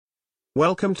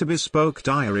Welcome to Bespoke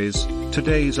Diaries.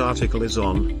 Today's article is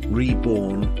on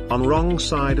Reborn, on Wrong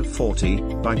Side of 40,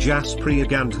 by Jaspriya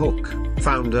Gandhook,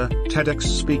 founder, TEDx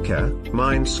speaker,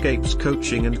 Mindscapes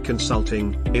Coaching and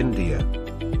Consulting, India.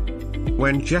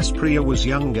 When Jaspriya was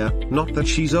younger, not that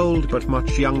she's old but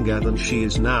much younger than she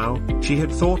is now, she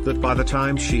had thought that by the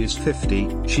time she is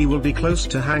 50, she will be close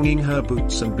to hanging her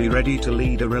boots and be ready to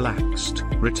lead a relaxed,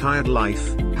 retired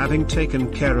life, having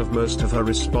taken care of most of her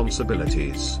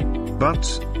responsibilities.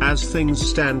 But, as things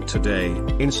stand today,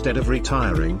 instead of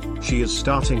retiring, she is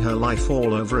starting her life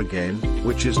all over again,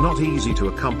 which is not easy to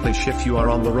accomplish if you are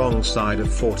on the wrong side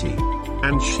of 40.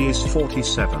 And she is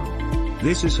 47.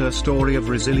 This is her story of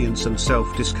resilience and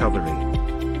self-discovery.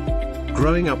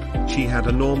 Growing up, she had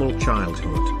a normal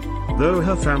childhood. Though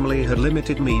her family had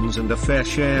limited means and a fair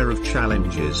share of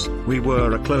challenges, we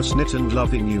were a close-knit and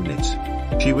loving unit.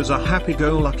 She was a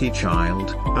happy-go-lucky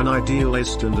child, an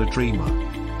idealist and a dreamer.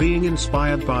 Being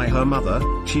inspired by her mother,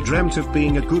 she dreamt of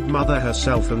being a good mother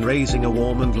herself and raising a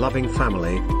warm and loving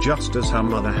family, just as her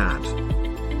mother had.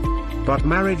 But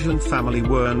marriage and family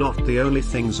were not the only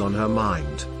things on her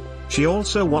mind. She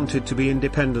also wanted to be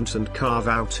independent and carve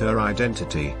out her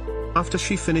identity. After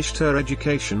she finished her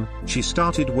education, she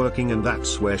started working, and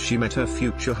that's where she met her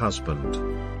future husband.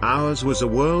 Ours was a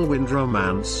whirlwind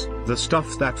romance, the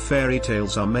stuff that fairy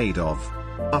tales are made of.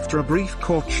 After a brief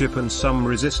courtship and some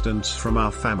resistance from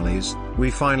our families, we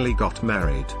finally got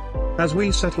married. As we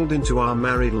settled into our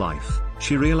married life,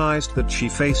 she realized that she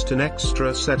faced an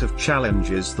extra set of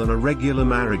challenges than a regular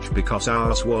marriage because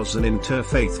ours was an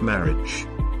interfaith marriage.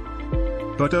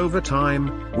 But over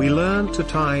time, we learned to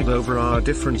tide over our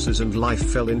differences and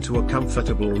life fell into a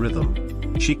comfortable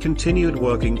rhythm. She continued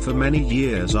working for many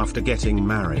years after getting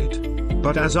married.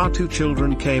 But as our two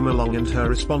children came along and her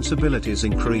responsibilities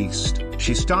increased,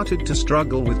 she started to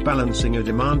struggle with balancing a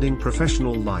demanding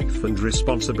professional life and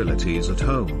responsibilities at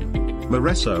home.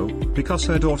 More so, because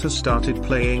her daughter started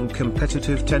playing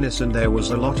competitive tennis and there was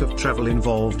a lot of travel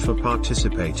involved for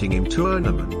participating in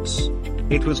tournaments.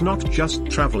 It was not just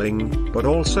traveling, but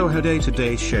also her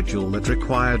day-to-day schedule that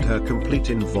required her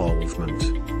complete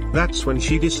involvement. That's when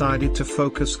she decided to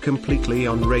focus completely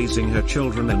on raising her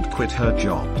children and quit her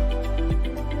job.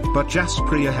 But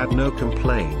Jaspriya had no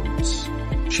complaints.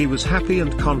 She was happy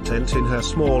and content in her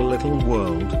small little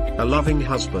world, a loving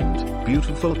husband,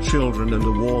 beautiful children and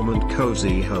a warm and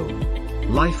cozy home.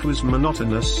 Life was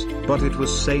monotonous, but it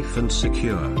was safe and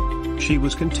secure. She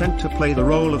was content to play the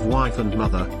role of wife and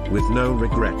mother, with no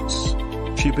regrets.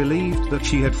 She believed that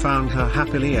she had found her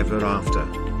happily ever after.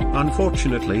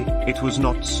 Unfortunately, it was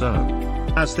not so.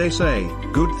 As they say,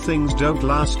 good things don't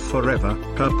last forever.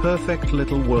 Her perfect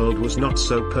little world was not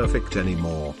so perfect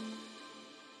anymore.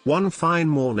 One fine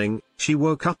morning, she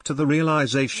woke up to the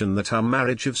realization that her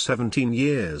marriage of 17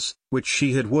 years, which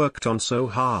she had worked on so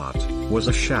hard, was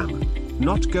a sham.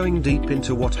 Not going deep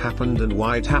into what happened and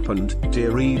why it happened,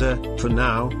 dear reader, for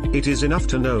now, it is enough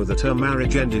to know that her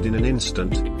marriage ended in an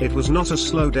instant. It was not a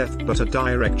slow death but a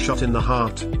direct shot in the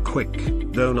heart, quick,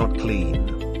 though not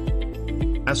clean.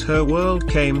 As her world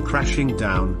came crashing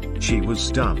down, she was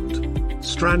stunned.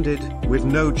 Stranded, with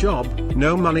no job,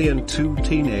 no money and two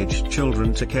teenage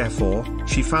children to care for,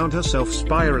 she found herself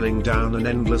spiraling down an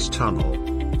endless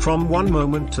tunnel. From one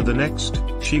moment to the next,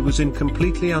 she was in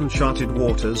completely uncharted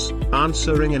waters,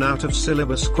 answering an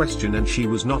out-of-syllabus question and she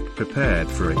was not prepared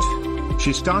for it.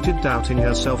 She started doubting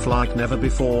herself like never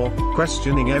before,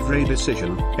 questioning every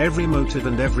decision, every motive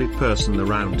and every person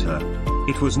around her.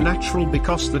 It was natural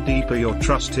because the deeper your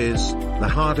trust is, the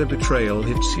harder betrayal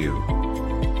hits you.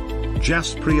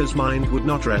 Jaspriya's mind would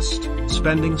not rest,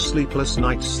 spending sleepless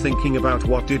nights thinking about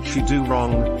what did she do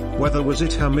wrong, whether was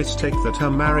it her mistake that her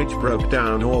marriage broke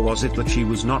down or was it that she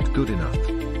was not good enough.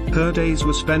 Her days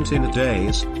were spent in a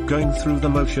daze, going through the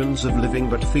motions of living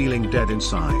but feeling dead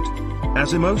inside.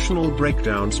 As emotional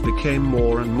breakdowns became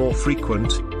more and more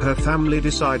frequent, her family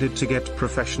decided to get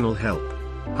professional help.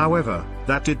 However,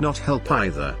 that did not help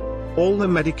either. All the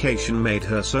medication made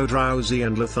her so drowsy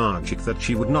and lethargic that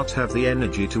she would not have the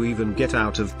energy to even get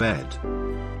out of bed.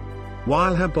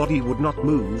 While her body would not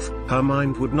move, her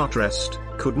mind would not rest,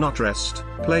 could not rest,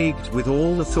 plagued with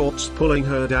all the thoughts pulling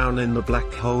her down in the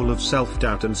black hole of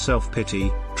self-doubt and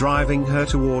self-pity, driving her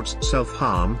towards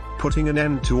self-harm, putting an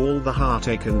end to all the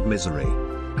heartache and misery.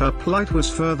 Her plight was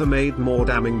further made more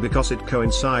damning because it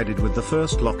coincided with the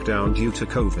first lockdown due to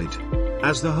COVID.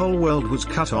 As the whole world was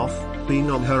cut off, being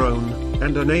on her own,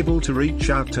 and unable to reach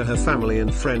out to her family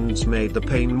and friends made the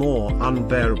pain more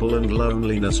unbearable and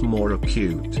loneliness more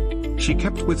acute. She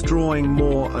kept withdrawing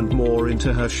more and more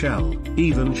into her shell,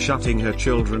 even shutting her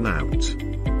children out.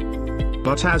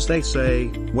 But as they say,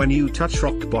 when you touch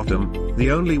rock bottom,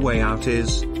 the only way out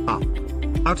is up.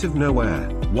 Out of nowhere,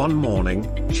 one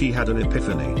morning, she had an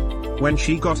epiphany. When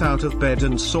she got out of bed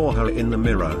and saw her in the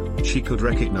mirror, she could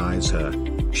recognize her.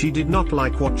 She did not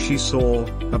like what she saw,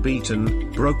 a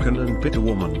beaten, broken and bitter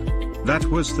woman. That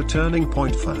was the turning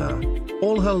point for her.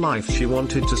 All her life she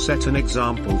wanted to set an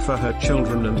example for her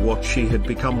children, and what she had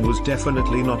become was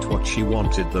definitely not what she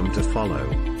wanted them to follow.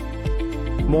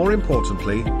 More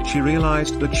importantly, she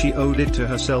realized that she owed it to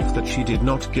herself that she did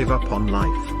not give up on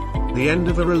life. The end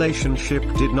of a relationship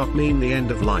did not mean the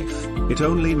end of life, it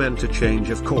only meant a change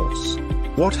of course.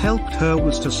 What helped her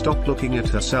was to stop looking at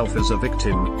herself as a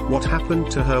victim. What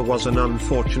happened to her was an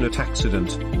unfortunate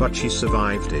accident, but she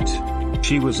survived it.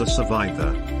 She was a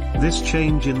survivor. This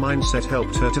change in mindset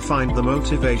helped her to find the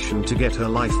motivation to get her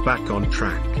life back on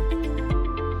track.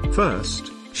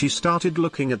 First, she started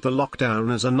looking at the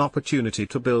lockdown as an opportunity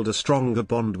to build a stronger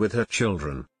bond with her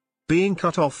children. Being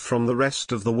cut off from the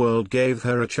rest of the world gave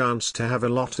her a chance to have a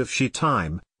lot of she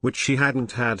time, which she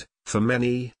hadn't had for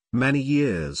many, many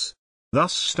years.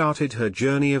 Thus started her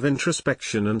journey of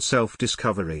introspection and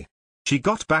self-discovery. She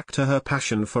got back to her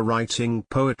passion for writing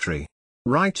poetry.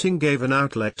 Writing gave an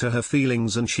outlet to her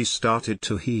feelings and she started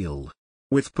to heal.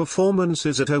 With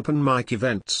performances at open mic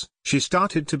events, she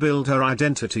started to build her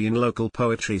identity in local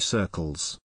poetry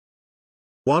circles.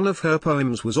 One of her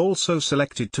poems was also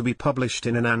selected to be published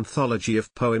in an anthology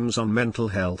of poems on mental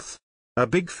health. A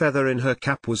big feather in her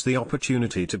cap was the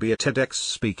opportunity to be a TEDx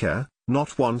speaker,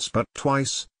 not once but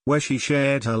twice, where she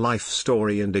shared her life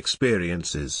story and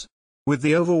experiences. With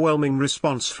the overwhelming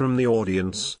response from the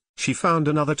audience, she found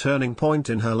another turning point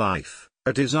in her life,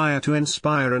 a desire to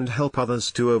inspire and help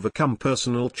others to overcome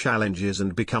personal challenges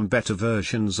and become better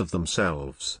versions of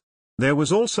themselves. There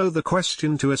was also the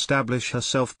question to establish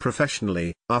herself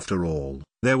professionally. After all,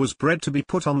 there was bread to be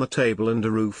put on the table and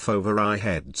a roof over our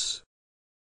heads.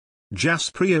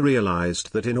 Jaspriya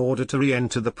realized that in order to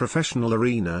re-enter the professional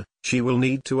arena, she will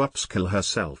need to upskill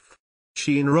herself.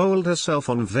 She enrolled herself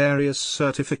on various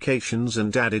certifications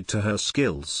and added to her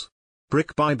skills.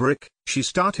 Brick by brick, she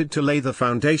started to lay the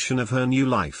foundation of her new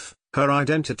life, her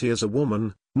identity as a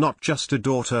woman, not just a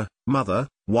daughter, mother,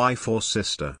 wife or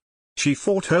sister. She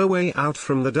fought her way out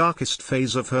from the darkest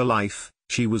phase of her life.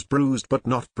 She was bruised but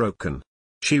not broken.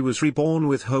 She was reborn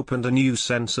with hope and a new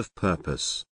sense of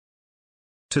purpose.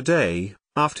 Today,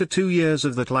 after 2 years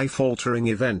of that life-altering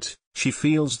event, she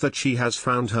feels that she has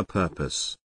found her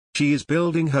purpose. She is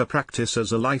building her practice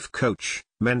as a life coach,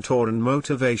 mentor and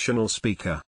motivational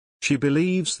speaker. She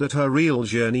believes that her real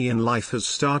journey in life has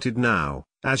started now,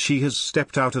 as she has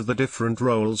stepped out of the different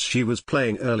roles she was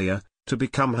playing earlier, to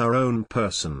become her own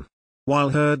person. While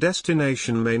her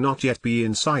destination may not yet be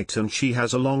in sight and she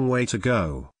has a long way to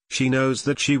go, she knows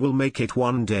that she will make it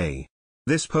one day.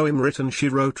 This poem she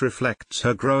wrote reflects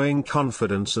her growing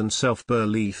confidence and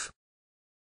self-belief.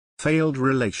 Failed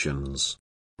relations.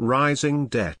 Rising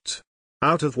debt.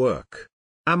 Out of work.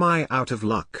 Am I out of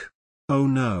luck? Oh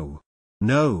no.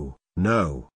 No,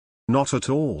 no. Not at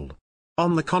all.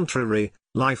 On the contrary,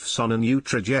 life's on a new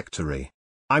trajectory.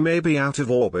 I may be out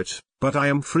of orbit, but I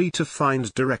am free to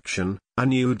find direction, a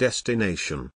new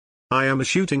destination. I am a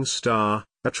shooting star,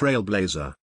 a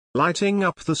trailblazer. Lighting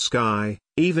up the sky,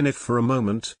 even if for a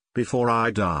moment, before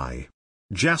I die.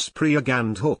 Jaspriya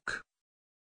Gandhook.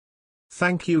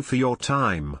 Thank you for your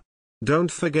time.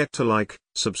 Don't forget to like,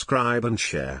 subscribe and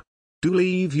share. Do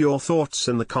leave your thoughts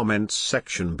in the comments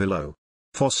section below.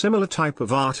 For similar type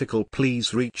of article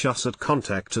please reach us at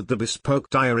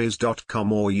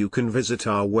contact@thebespokediaries.com, or you can visit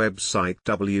our website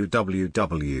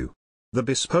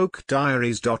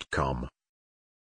www.thebespokediaries.com.